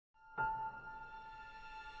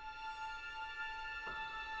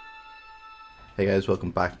Hey guys, welcome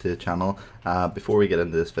back to the channel. Before we get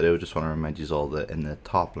into this video, just want to remind you all that in the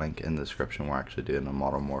top link in the description we're actually doing a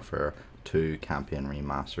Modern Warfare 2 campaign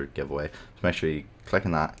remastered giveaway. So make sure you click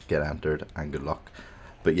on that, get entered, and good luck.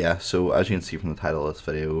 But yeah, so as you can see from the title of this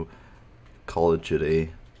video, Call of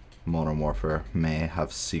Duty Modern Warfare may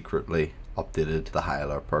have secretly updated the high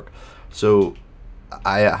alert perk. So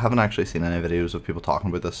I haven't actually seen any videos of people talking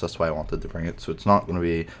about this, that's why I wanted to bring it. So it's not going to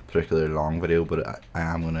be a particularly long video, but I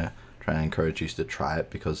am going to try and encourage you to try it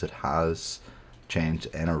because it has changed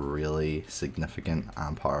in a really significant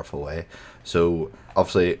and powerful way. So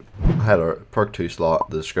obviously I had a perk 2 slot.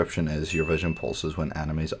 The description is your vision pulses when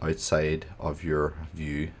enemies outside of your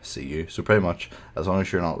view see you. So pretty much as long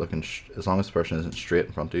as you're not looking, as long as the person isn't straight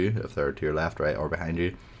in front of you, if they're to your left, right, or behind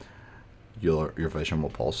you, your vision will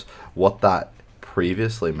pulse. What that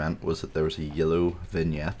previously meant was that there was a yellow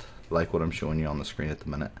vignette like what I'm showing you on the screen at the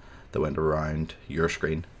minute that went around your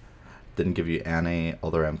screen. Didn't give you any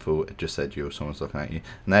other info, it just said, yo, someone's looking at you.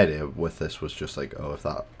 And the idea with this was just like, oh, if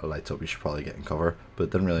that lights up you should probably get in cover, but it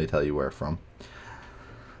didn't really tell you where from.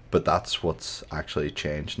 But that's what's actually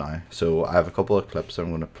changed now. So I have a couple of clips I'm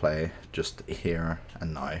going to play just here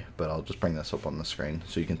and now, but I'll just bring this up on the screen.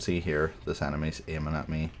 So you can see here this enemy's aiming at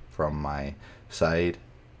me from my side,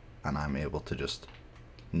 and I'm able to just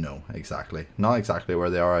know exactly, not exactly where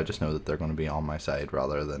they are, I just know that they're going to be on my side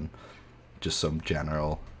rather than just some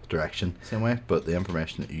general direction same way. But the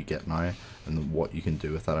information that you get now and what you can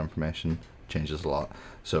do with that information changes a lot.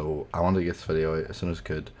 So I wanted to get this video out as soon as I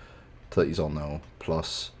could to let you all know,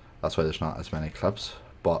 plus that's why there's not as many clips,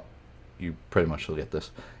 but you pretty much will get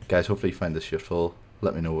this. Guys, hopefully you find this useful.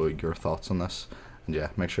 Let me know your thoughts on this, and yeah,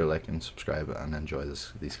 make sure to like and subscribe and enjoy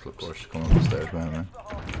these clips. Of course, come up the stairs, man.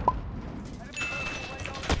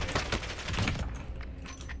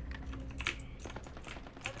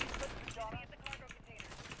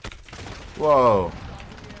 Whoa.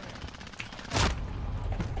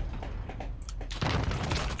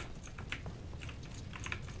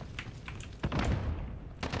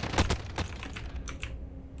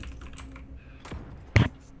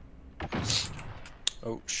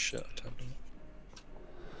 Oh shit.